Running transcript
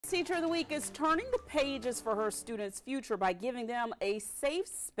Teacher of the Week is turning the pages for her students' future by giving them a safe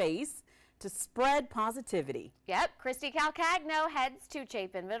space to spread positivity. Yep, Christy Calcagno heads to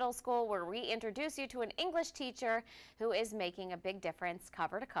Chapin Middle School, where we introduce you to an English teacher who is making a big difference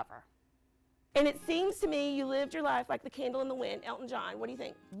cover to cover. And it seems to me you lived your life like the candle in the wind. Elton John, what do you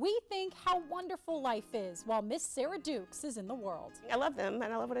think? We think how wonderful life is while Miss Sarah Dukes is in the world. I love them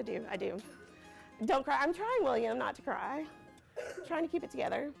and I love what I do. I do. Don't cry. I'm trying, William, not to cry. I'm trying to keep it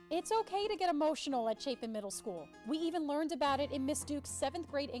together. It's okay to get emotional at Chapin Middle School. We even learned about it in Miss Dukes' 7th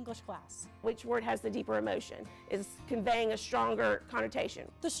grade English class. Which word has the deeper emotion? Is conveying a stronger connotation.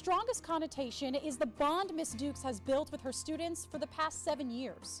 The strongest connotation is the bond Miss Dukes has built with her students for the past 7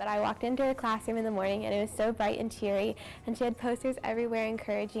 years. But I walked into her classroom in the morning and it was so bright and cheery, and she had posters everywhere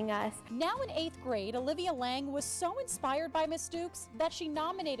encouraging us. Now in 8th grade, Olivia Lang was so inspired by Miss Dukes that she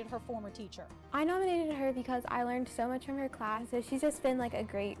nominated her former teacher. I nominated her because I learned so much from her class, so she's just been like a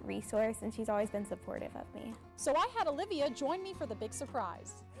great resource and she's always been supportive of me. So I had Olivia join me for the big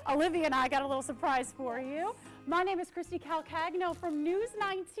surprise. Olivia and I got a little surprise for you. My name is Christy Calcagno from News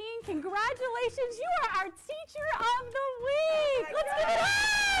 19. Congratulations, you are our Teacher of the Week. Oh Let's give it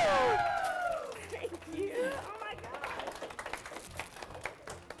up. Thank you. Oh my God.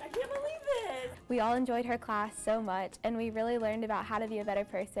 I can't believe this. We all enjoyed her class so much and we really learned about how to be a better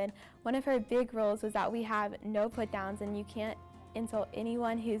person. One of her big rules was that we have no put downs and you can't insult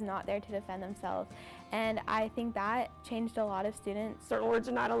anyone who's not there to defend themselves. And I think that changed a lot of students. Certain words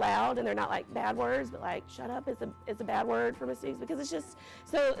are not allowed, and they're not like bad words, but like shut up is a bad word for Miss Dukes, because it's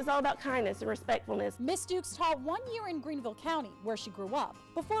all about kindness and respectfulness. Miss Dukes taught 1 year in Greenville County, where she grew up,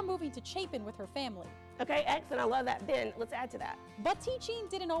 before moving to Chapin with her family. Okay, excellent, I love that. Ben, let's add to that. But teaching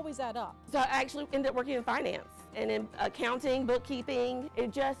didn't always add up. So I actually ended up working in finance and in accounting, bookkeeping.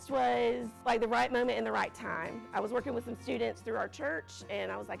 It just was like the right moment and the right time. I was working with some students through our church,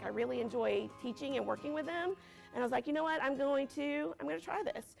 and I was like, I really enjoy teaching and working with them. And I was like, you know what, I'm going to try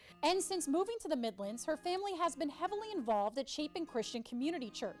this. And since moving to the Midlands, her family has been heavily involved at Chapin Christian Community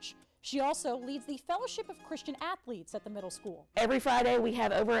Church. She also leads the Fellowship of Christian Athletes at the middle school. Every Friday we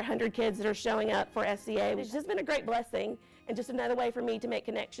have over 100 kids that are showing up for SCA. It's just been a great blessing and just another way for me to make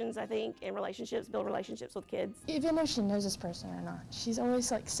connections, I think, and relationships, build relationships with kids. Even though she knows this person or not, she's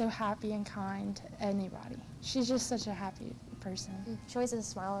always like so happy and kind to anybody. She's just such a happy person. She always has a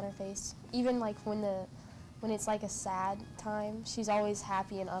smile on her face. Even like when it's like a sad time, she's always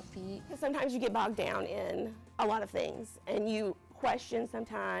happy and upbeat. Sometimes you get bogged down in a lot of things and you question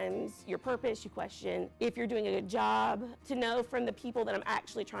sometimes your purpose, you question if you're doing a good job. To know from the people that I'm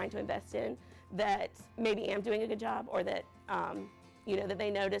actually trying to invest in that maybe am doing a good job, or that that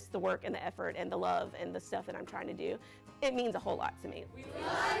they notice the work and the effort and the love and the stuff that I'm trying to do, it means a whole lot to me. We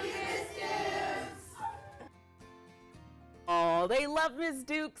love you, Miss Dukes! Oh, they love Miss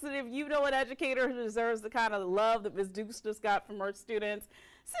Dukes, and if you know an educator who deserves the kind of love that Miss Dukes just got from her students,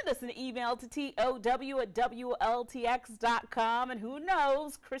 send us an email to tow@wltx.com, and who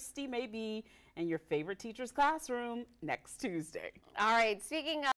knows, Christy may be in your favorite teacher's classroom next Tuesday. All right, speaking of